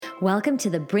Welcome to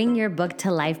the Bring Your Book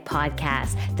to Life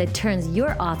podcast that turns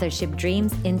your authorship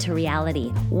dreams into reality,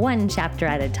 one chapter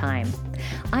at a time.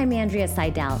 I'm Andrea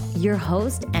Seidel, your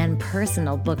host and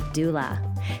personal book doula.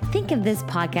 Think of this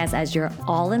podcast as your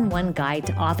all-in-one guide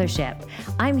to authorship.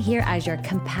 I'm here as your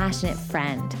compassionate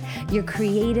friend, your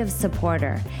creative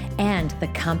supporter, and the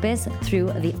compass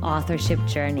through the authorship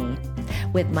journey.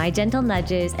 With my gentle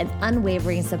nudges and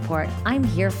unwavering support, I'm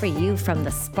here for you from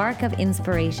the spark of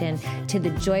inspiration to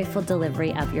the joyful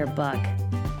delivery of your book.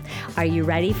 Are you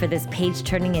ready for this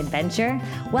page-turning adventure?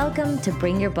 Welcome to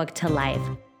Bring Your Book to Life.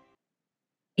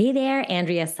 Hey there,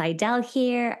 Andrea Seidel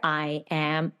here. I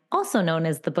am also known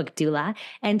as the Book Doula,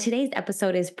 and today's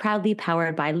episode is proudly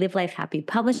powered by Live Life Happy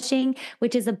Publishing,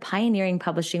 which is a pioneering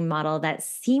publishing model that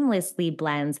seamlessly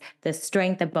blends the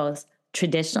strength of both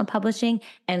traditional publishing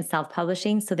and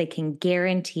self-publishing so they can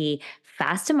guarantee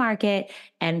fast to market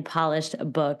and polished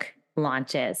book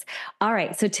launches. All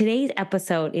right. So today's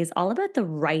episode is all about the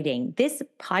writing. This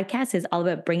podcast is all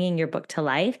about bringing your book to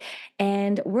life.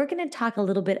 And we're going to talk a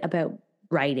little bit about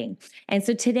writing. And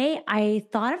so today I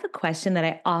thought of a question that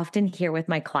I often hear with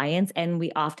my clients, and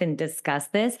we often discuss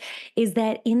this, is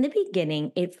that in the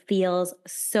beginning, it feels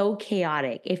so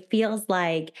chaotic. It feels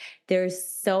like there's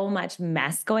so much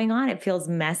mess going on. It feels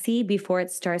messy before it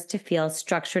starts to feel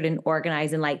structured and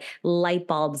organized, and like light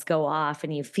bulbs go off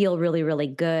and you feel really, really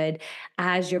good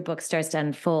as your book starts to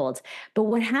unfold. But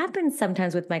what happens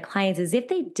sometimes with my clients is if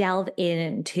they delve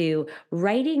into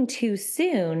writing too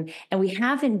soon and we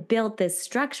haven't built this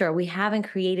structure, we haven't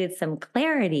created some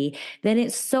clarity, then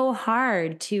it's so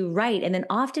hard to write. And then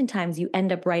oftentimes you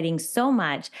end up writing so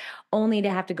much only to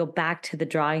have to go back to the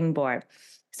drawing board.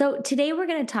 So today we're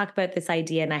going to talk about this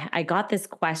idea, and I got this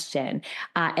question,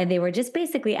 and they were just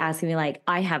basically asking me like,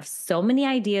 I have so many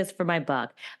ideas for my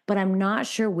book, but I'm not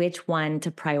sure which one to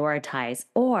prioritize,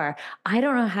 or I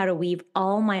don't know how to weave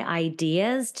all my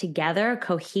ideas together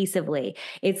cohesively.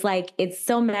 It's like, it's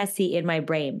so messy in my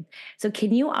brain. So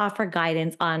can you offer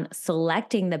guidance on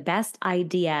selecting the best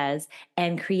ideas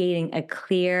and creating a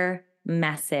clear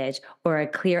message or a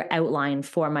clear outline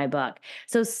for my book?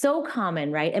 So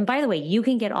common, right? And by the way, you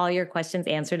can get all your questions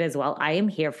answered as well. I am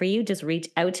here for you. Just reach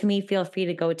out to me. Feel free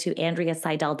to go to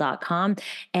andreaseidel.com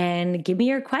and give me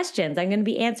your questions. I'm going to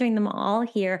be answering them all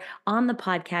here on the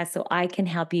podcast so I can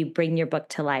help you bring your book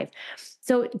to life.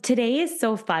 So today is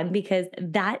so fun because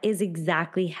that is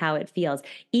exactly how it feels.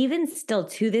 Even still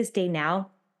to this day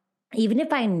now, even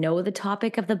if I know the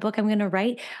topic of the book I'm going to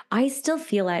write, I still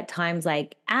feel at times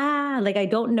like I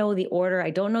don't know the order. I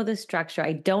don't know the structure.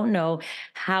 I don't know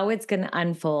how it's going to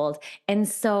unfold. And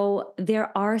so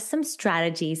there are some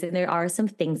strategies and there are some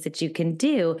things that you can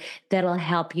do that'll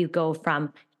help you go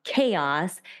from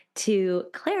chaos to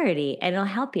clarity, and it'll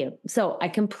help you. So I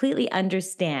completely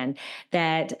understand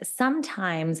that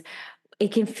sometimes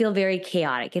it can feel very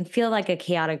chaotic. It can feel like a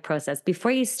chaotic process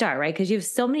before you start, right? Because you have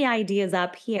so many ideas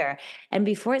up here. And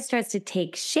before it starts to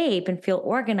take shape and feel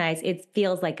organized, it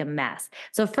feels like a mess.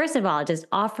 So first of all, just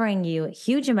offering you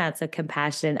huge amounts of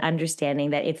compassion and understanding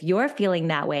that if you're feeling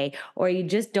that way, or you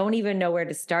just don't even know where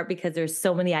to start because there's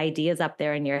so many ideas up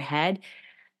there in your head,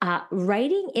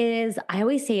 writing is, I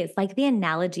always say it's like the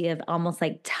analogy of almost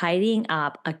like tidying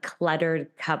up a cluttered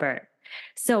cupboard.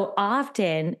 So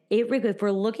often, if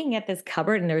we're looking at this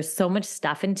cupboard and there's so much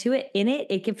stuff in it,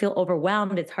 it can feel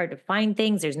overwhelmed. It's hard to find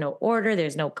things. There's no order.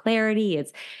 There's no clarity.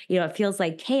 It feels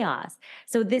like chaos.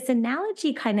 So this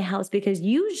analogy kind of helps because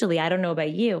usually, I don't know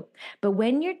about you, but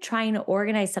when you're trying to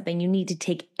organize something, you need to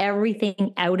take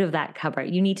everything out of that cupboard.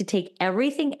 You need to take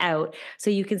everything out so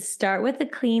you can start with a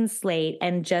clean slate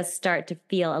and just start to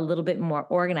feel a little bit more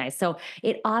organized. So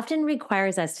it often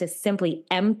requires us to simply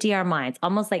empty our minds,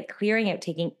 almost like clearing out,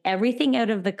 taking everything out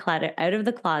of the clutter, out of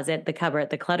the closet, the cupboard,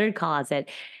 the cluttered closet,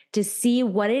 to see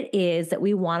what it is that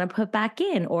we want to put back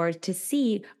in, or to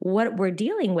see what we're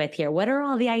dealing with here. What are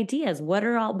all the ideas? What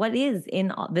is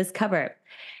in this cupboard?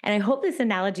 And I hope this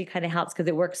analogy kind of helps because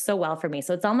it works so well for me.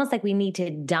 So it's almost like we need to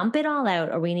dump it all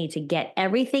out, or we need to get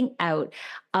everything out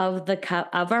of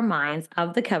of our minds,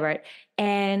 of the cupboard,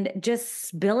 and just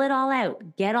spill it all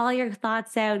out. Get all your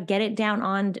thoughts out, get it down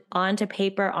onto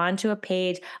paper, onto a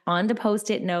page, onto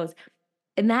Post-it notes.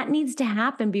 And that needs to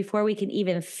happen before we can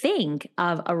even think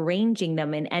of arranging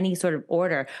them in any sort of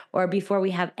order, or before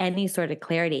we have any sort of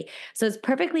clarity. So it's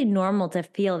perfectly normal to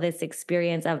feel this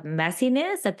experience of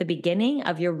messiness at the beginning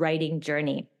of your writing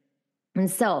journey. And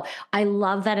so I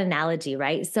love that analogy,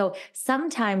 right? So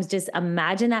sometimes just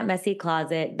imagine that messy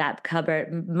closet, that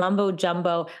cupboard, mumbo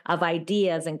jumbo of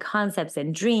ideas and concepts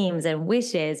and dreams and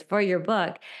wishes for your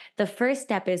book. The first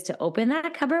step is to open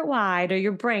that cupboard wide, or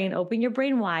your brain, open your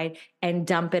brain wide and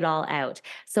dump it all out.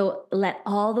 So let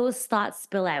all those thoughts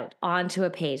spill out onto a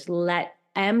page.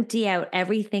 Empty out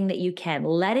everything that you can.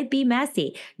 Let it be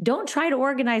messy. Don't try to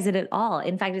organize it at all.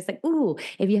 In fact, it's like, ooh,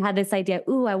 if you had this idea,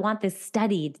 ooh, I want this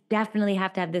study, definitely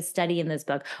have to have this study in this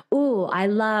book. Ooh, I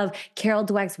love Carol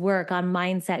Dweck's work on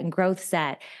mindset and growth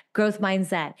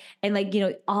mindset. And like,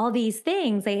 all these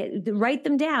things, they write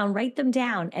them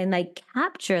down and like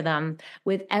capture them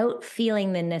without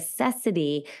feeling the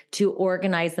necessity to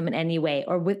organize them in any way,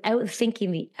 or without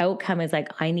thinking the outcome is like,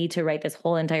 I need to write this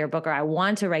whole entire book, or I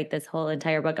want to write this whole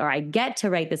entire book, or I get to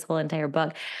write this whole entire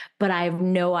book, but I have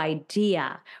no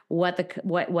idea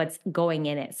what's going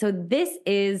in it. So this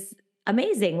is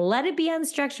amazing. Let it be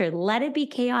unstructured. Let it be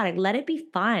chaotic. Let it be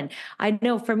fun. I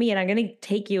know for me, and I'm going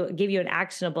to give you an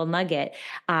actionable nugget.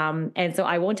 And so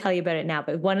I won't tell you about it now,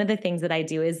 but one of the things that I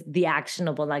do is the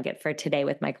actionable nugget for today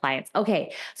with my clients.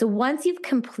 Okay. So once you've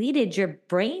completed your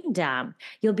brain dump,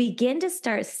 you'll begin to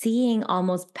start seeing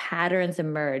almost patterns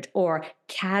emerge or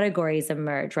categories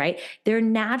emerge, right? They're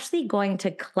naturally going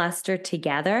to cluster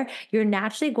together. You're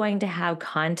naturally going to have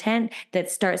content that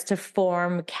starts to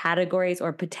form categories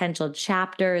or potential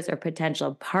chapters or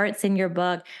potential parts in your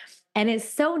book. And it's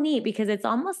so neat because it's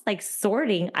almost like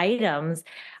sorting items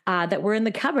that were in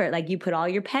the cupboard. Like you put all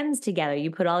your pens together,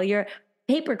 you put all your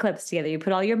paper clips together, you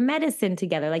put all your medicine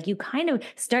together. Like you kind of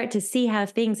start to see how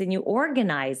things and you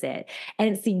organize it. And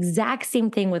it's the exact same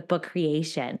thing with book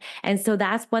creation. And so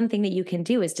that's one thing that you can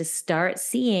do is to start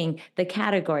seeing the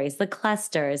categories, the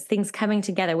clusters, things coming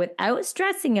together without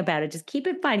stressing about it. Just keep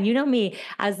it fun. You know me,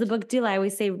 as the book doula, I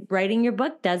always say writing your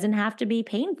book doesn't have to be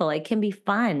painful. It can be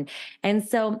fun. And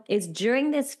so it's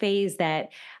during this phase that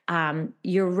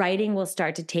your writing will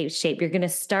start to take shape. You're going to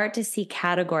start to see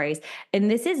categories. And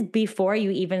this is before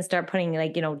you even start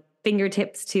putting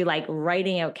fingertips to like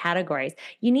writing out categories.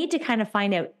 You need to kind of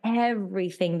find out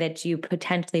everything that you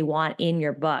potentially want in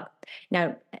your book.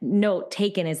 Now, note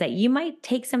taken is that you might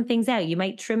take some things out. You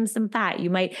might trim some fat. You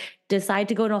might decide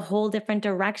to go in a whole different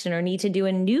direction or need to do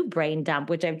a new brain dump,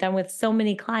 which I've done with so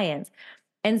many clients.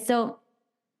 And so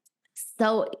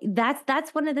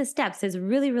that's one of the steps is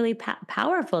really, really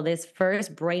powerful. This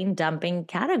first brain dumping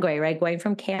category, right? Going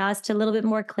from chaos to a little bit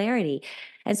more clarity.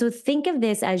 And so think of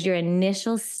this as your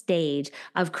initial stage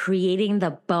of creating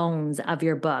the bones of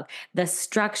your book, the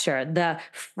structure, the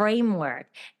framework.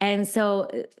 And so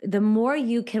the more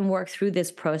you can work through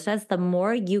this process, the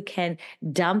more you can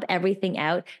dump everything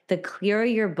out, the clearer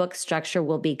your book structure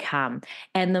will become.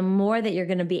 And the more that you're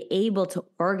going to be able to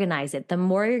organize it, the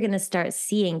more you're going to start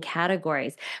seeing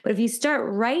categories. But if you start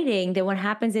writing, then what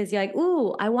happens is you're like,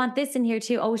 ooh, I want this in here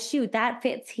too. Oh, shoot, that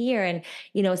fits here. And,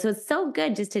 so it's so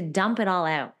good just to dump it all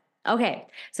out. Okay,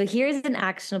 so here's an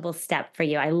actionable step for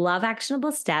you. I love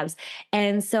actionable steps.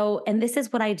 And this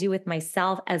is what I do with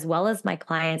myself as well as my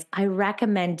clients. I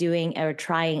recommend doing or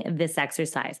trying this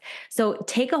exercise. So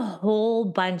take a whole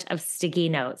bunch of sticky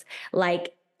notes,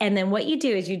 and then what you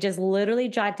do is you just literally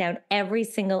jot down every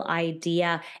single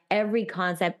idea, every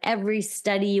concept, every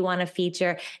study you want to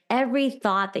feature, every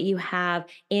thought that you have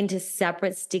into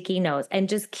separate sticky notes, and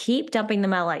just keep dumping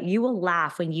them out. You will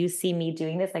laugh when you see me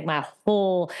doing this. Like my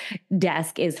whole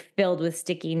desk is filled with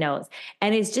sticky notes,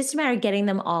 and it's just a matter of getting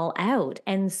them all out.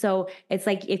 And so it's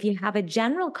like, if you have a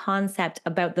general concept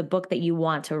about the book that you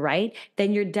want to write,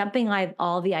 then you're dumping out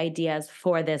all the ideas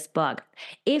for this book.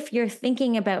 If you're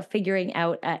thinking about figuring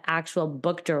out an actual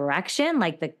book direction,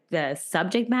 like the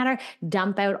subject matter,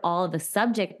 dump out all of the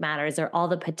subject matters or all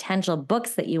the potential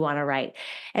books that you want to write.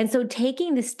 And so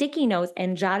taking the sticky notes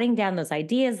and jotting down those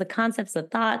ideas, the concepts, the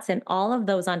thoughts, and all of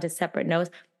those onto separate notes,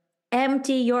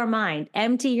 empty your mind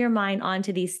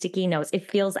onto these sticky notes. It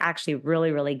feels actually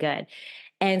really, really good.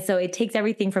 And so it takes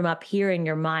everything from up here in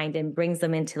your mind and brings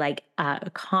them into like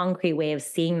a concrete way of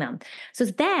seeing them. So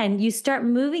then you start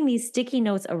moving these sticky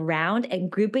notes around and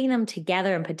grouping them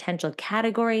together in potential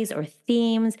categories or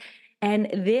themes. And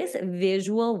this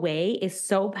visual way is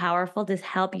so powerful to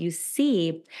help you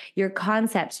see your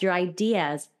concepts, your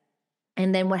ideas,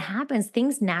 And then what happens,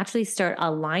 things naturally start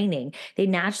aligning. They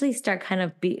naturally start kind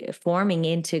of forming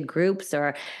into groups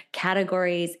or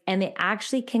categories, and they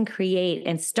actually can create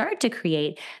and start to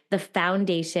create the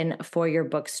foundation for your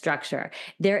book structure.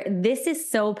 This is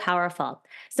so powerful.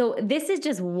 So this is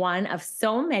just one of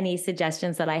so many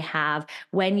suggestions that I have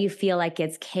when you feel like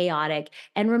it's chaotic.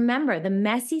 And remember, the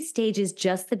messy stage is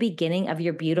just the beginning of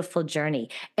your beautiful journey.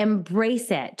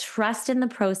 Embrace it, trust in the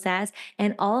process,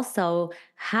 and also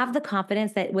have the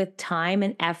confidence that with time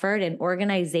and effort and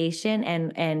organization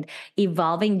and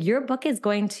evolving, your book is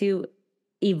going to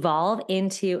evolve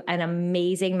into an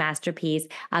amazing masterpiece,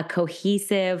 a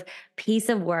cohesive piece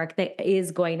of work that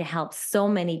is going to help so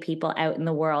many people out in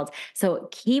the world. So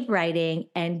keep writing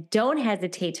and don't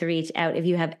hesitate to reach out if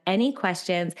you have any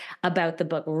questions about the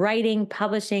book writing,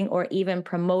 publishing, or even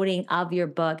promoting of your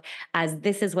book, as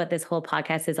this is what this whole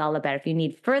podcast is all about. If you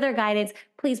need further guidance,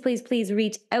 please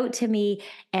reach out to me.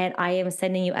 And I am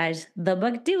sending you, as the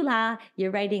book doula, your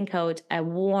writing coach, a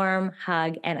warm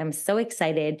hug. And I'm so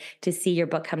excited to see your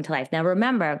book come to life. Now,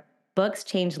 remember, books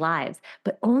change lives,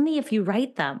 but only if you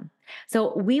write them.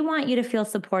 So we want you to feel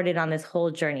supported on this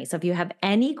whole journey. So if you have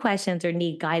any questions or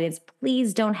need guidance,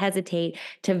 please don't hesitate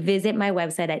to visit my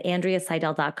website at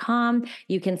AndreaSeidel.com.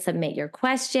 You can submit your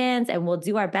questions and we'll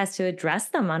do our best to address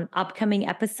them on upcoming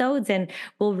episodes. And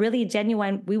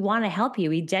we want to help you.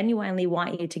 We genuinely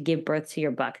want you to give birth to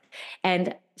your book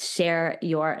and share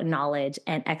your knowledge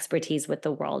and expertise with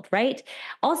the world, right?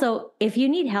 Also, if you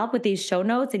need help with these show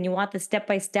notes and you want the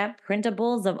step-by-step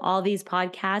printables of all these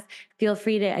podcasts, feel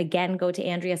free to, again, go to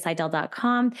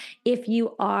AndreaSeidel.com. If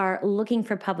you are looking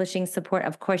for publishing support,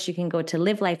 of course, you can go to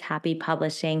Live Life Happy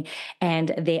Publishing,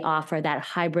 and they offer that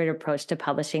hybrid approach to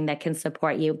publishing that can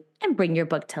support you and bring your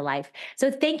book to life.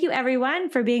 So thank you, everyone,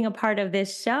 for being a part of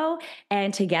this show.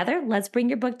 And together, let's bring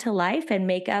your book to life and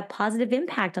make a positive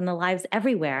impact on the lives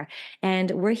everywhere.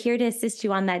 And we're here to assist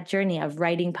you on that journey of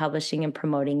writing, publishing, and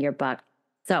promoting your book.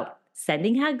 So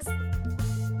sending hugs.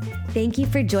 Thank you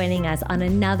for joining us on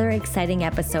another exciting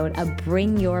episode of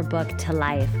Bring Your Book to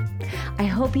Life. I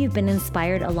hope you've been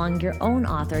inspired along your own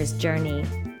author's journey.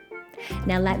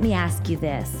 Now, let me ask you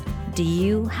this. Do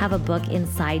you have a book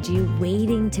inside you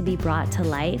waiting to be brought to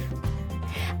life?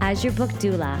 As your book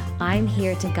doula, I'm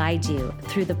here to guide you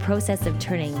through the process of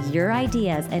turning your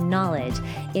ideas and knowledge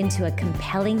into a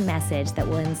compelling message that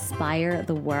will inspire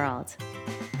the world.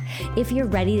 If you're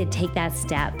ready to take that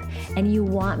step and you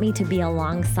want me to be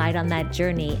alongside on that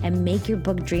journey and make your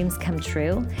book dreams come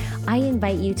true, I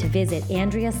invite you to visit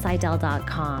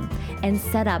AndreaSeidel.com and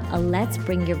set up a Let's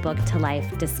Bring Your Book to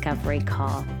Life discovery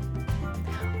call.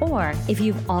 Or if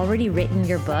you've already written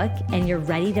your book and you're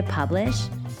ready to publish,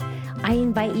 I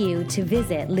invite you to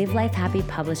visit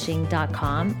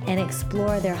livelifehappypublishing.com and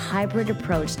explore their hybrid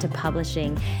approach to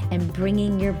publishing and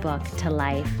bringing your book to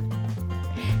life.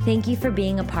 Thank you for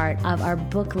being a part of our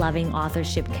book-loving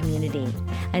authorship community.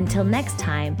 Until next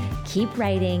time, keep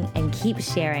writing and keep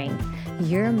sharing.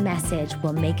 Your message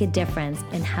will make a difference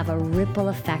and have a ripple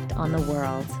effect on the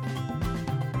world.